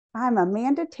I'm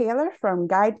Amanda Taylor from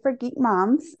Guide for Geek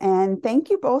Moms, and thank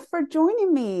you both for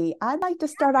joining me. I'd like to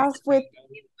start off with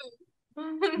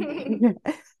I'd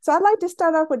like to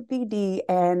start off with Dee Dee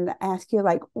and ask you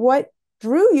like what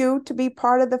drew you to be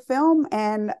part of the film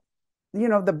and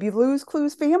the Blue's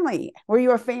Clues family. Were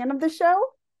you a fan of the show?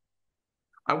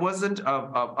 I wasn't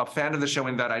a fan of the show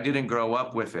in that I didn't grow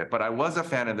up with it, but I was a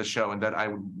fan of the show in that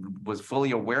I was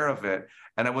fully aware of it,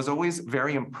 and I was always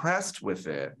very impressed with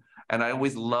it, and I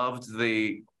always loved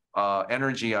the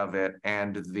energy of it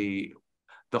and the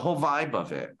whole vibe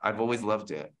of it. I've always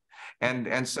loved it,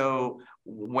 and so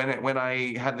when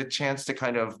I had the chance to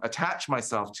kind of attach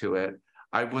myself to it,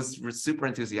 I was super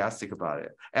enthusiastic about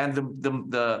it, and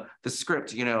the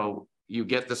script, you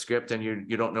get the script and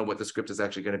you don't know what the script is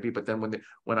actually going to be. But then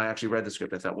when I actually read the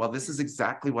script, I thought, well, this is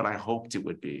exactly what I hoped it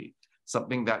would be.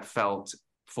 Something that felt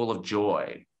full of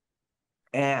joy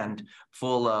and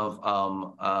full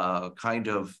of kind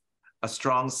of a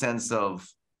strong sense of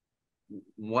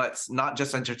what's not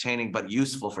just entertaining, but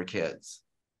useful for kids.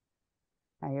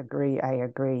 I agree. I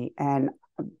agree. And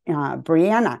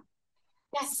Brianna,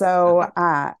 Yes.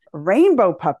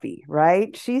 Rainbow Puppy,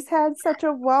 right? She's had such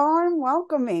a warm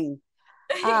welcoming.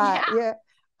 Yeah. Yeah.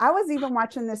 I was even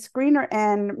watching the screener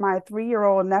and my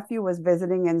 3-year-old nephew was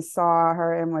visiting and saw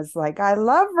her and was like, I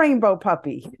love Rainbow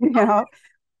Puppy,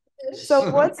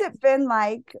 So what's it been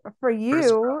like for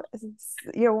you,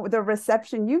 the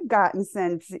reception you've gotten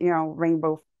since,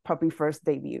 Rainbow Puppy first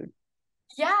debuted?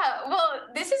 Yeah, well,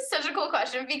 this is such a cool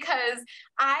question because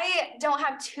I don't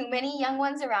have too many young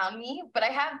ones around me, but I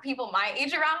have people my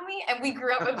age around me, and we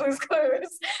grew up with Blue's Clues.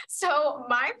 So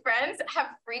my friends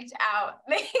have freaked out.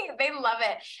 They love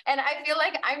it, and I feel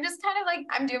like I'm just kind of like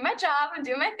I'm doing my job, I'm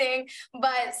doing my thing,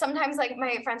 but sometimes like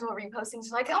my friends will repost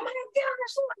things like, "Oh my gosh,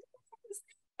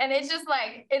 and it's just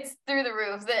like it's through the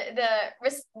roof.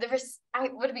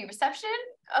 Would it be reception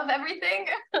of everything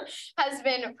has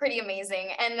been pretty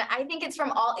amazing, and I think it's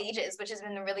from all ages, which has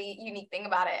been the really unique thing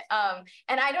about it.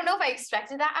 And I don't know if I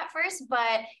expected that at first,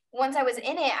 but once I was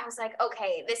in it, I was like,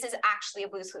 okay, this is actually a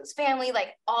Blue's Clues family.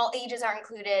 Like all ages are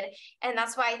included, and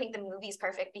that's why I think the movie's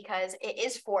perfect because it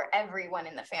is for everyone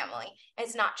in the family.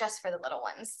 It's not just for the little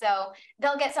ones, so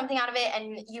they'll get something out of it,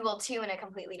 and you will too in a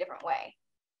completely different way.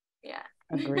 Yeah.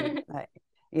 Agreed.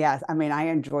 Yes, I mean, I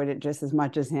enjoyed it just as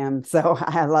much as him, so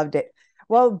I loved it.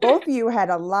 Well, both of you had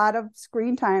a lot of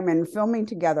screen time and filming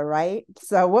together, right?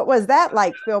 So, what was that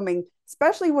like filming,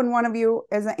 especially when one of you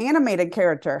is an animated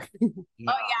character? Oh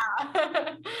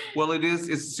yeah. Well,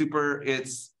 it's super,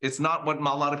 it's not what a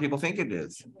lot of people think it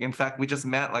is. In fact, we just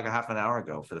met like a half an hour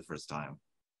ago for the first time,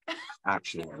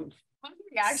 actually.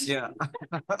 Yeah.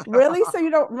 Really? So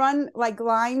you don't run like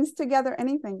lines together,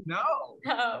 anything? No.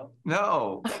 No.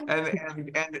 No, and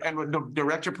the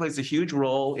director plays a huge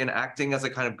role in acting as a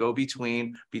kind of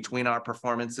go-between our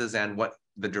performances and what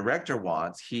the director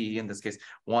wants. He, in this case,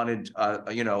 wanted,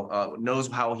 knows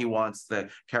how he wants the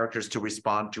characters to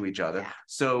respond to each other. Yeah.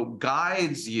 So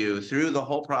guides you through the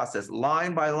whole process,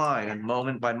 line by line and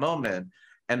moment by moment.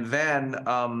 And then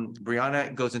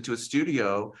Brianna goes into a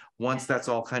studio once that's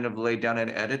all kind of laid down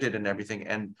and edited and everything,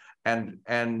 and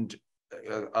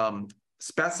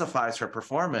specifies her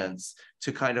performance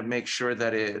to kind of make sure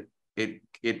that it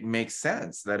makes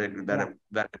sense, that it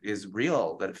is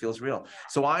real, that it feels real.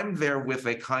 So I'm there with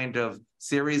a kind of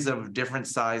series of different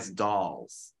sized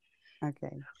dolls.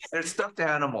 Okay. They're stuffed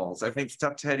animals, I think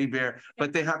stuffed teddy bear,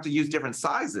 but they have to use different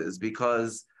sizes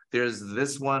because there's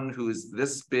this one who's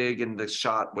this big in the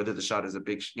shot, whether the shot is a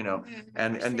big,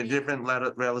 and the different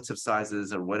relative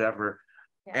sizes or whatever.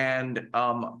 Yeah. And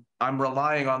I'm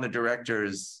relying on the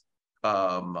directors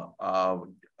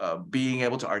being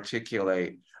able to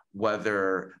articulate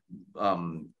whether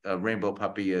a Rainbow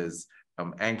Puppy is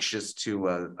anxious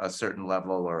to a certain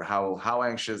level, or how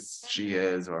anxious she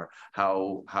is, or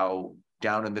how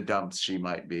down in the dumps she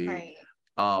might be. Right.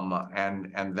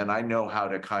 And then I know how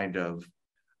to kind of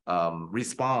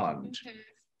respond. Mm-hmm.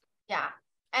 Yeah.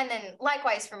 And then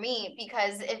likewise for me,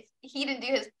 because if he didn't do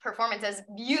his performance as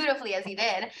beautifully as he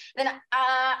did, then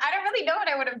I don't really know what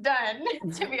I would have done,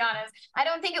 to be honest. I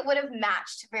don't think it would have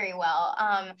matched very well.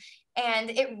 And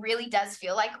it really does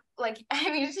feel like I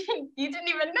mean, you didn't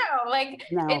even know. Like,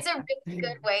 No. it's a really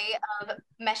good way of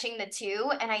meshing the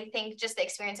two. And I think just the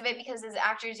experience of it, because as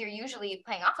actors, you're usually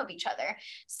playing off of each other.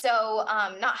 So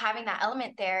not having that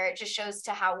element there just shows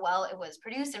to how well it was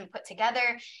produced and put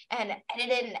together and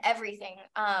edited and everything.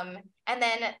 And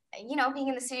then, being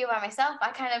in the studio by myself,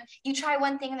 you try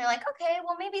one thing and they're like, okay,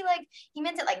 well, maybe like he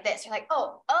meant it like this. You're like,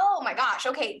 oh my gosh,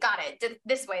 okay, got it,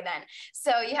 this way then.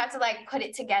 So you have to like put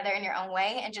it together, and in your own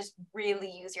way and just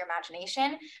really use your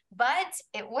imagination. But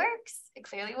it works. It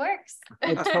clearly works.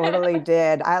 It totally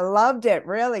did. I loved it.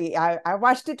 Really. I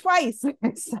watched it twice.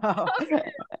 So,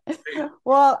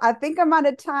 well, I think I'm out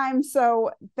of time.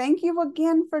 So thank you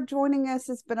again for joining us.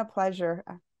 It's been a pleasure.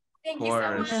 Thank you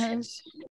so much.